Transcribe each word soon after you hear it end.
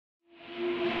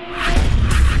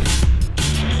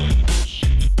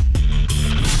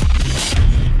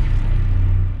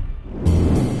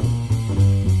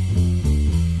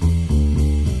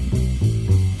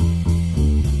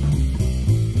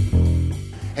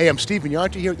Hey, I'm Steve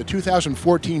Vignante here at the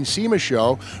 2014 SEMA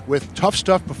show with Tuff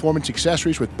Stuff Performance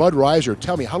Accessories with Budweiser.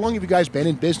 Tell me, how long have you guys been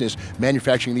in business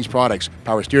manufacturing these products?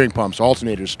 Power steering pumps,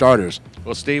 alternators, starters.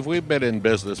 Well, Steve, we've been in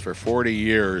business for 40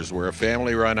 years. We're a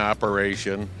family-run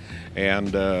operation,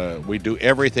 and we do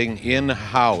everything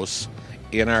in-house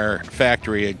in our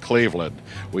factory in Cleveland.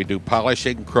 We do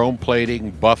polishing, chrome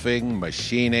plating, buffing,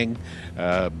 machining,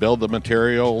 build the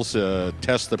materials,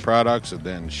 test the products, and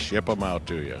then ship them out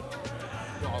to you.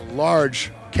 A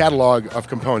large catalog of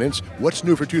components. What's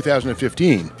new for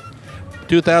 2015?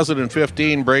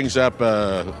 2015 brings up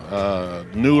a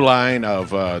new line of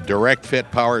direct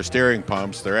fit power steering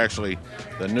pumps. They're actually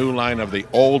the new line of the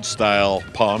old style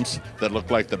pumps that look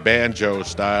like the banjo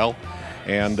style.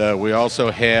 And we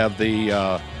also have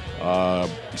the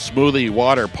smoothie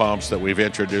water pumps that we've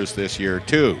introduced this year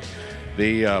too.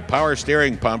 The power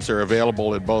steering pumps are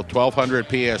available in both 1200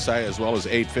 PSI as well as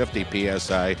 850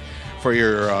 PSI for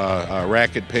your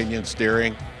rack and pinion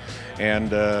steering. And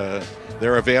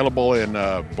they're available in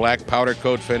black powder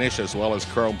coat finish as well as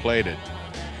chrome plated.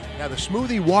 Now the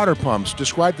smoothie water pumps,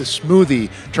 describe the smoothie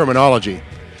terminology.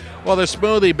 Well, the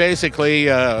smoothie, basically,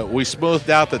 we smoothed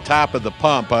out the top of the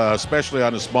pump, especially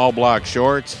on the small block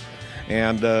shorts,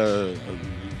 and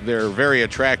they're very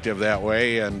attractive that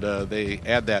way, and they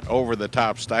add that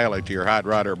over-the-top styling to your hot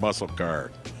rod or muscle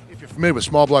car. If you're familiar with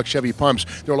small block Chevy pumps,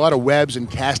 there are a lot of webs and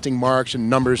casting marks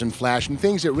and numbers and flash and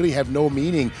things that really have no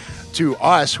meaning to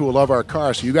us who love our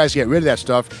cars. So you guys get rid of that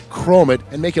stuff, chrome it,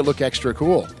 and make it look extra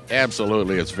cool.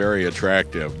 Absolutely, it's very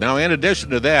attractive. Now, in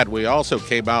addition to that, we also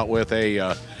came out with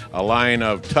a line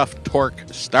of Tuff torque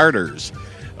starters,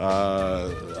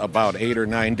 about 8 or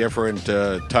 9 different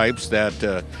types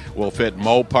that will fit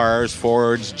Mopars,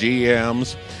 Fords,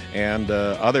 GMs, and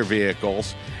other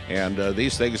vehicles. And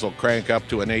these things will crank up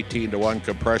to an 18-to-1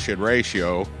 compression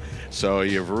ratio, so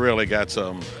you've really got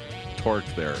some torque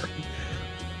there.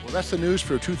 Well, that's the news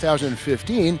for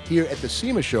 2015 here at the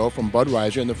SEMA show from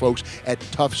Budweiser and the folks at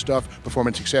Tuff Stuff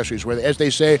Performance Accessories, where, as they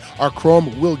say, our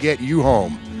chrome will get you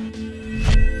home.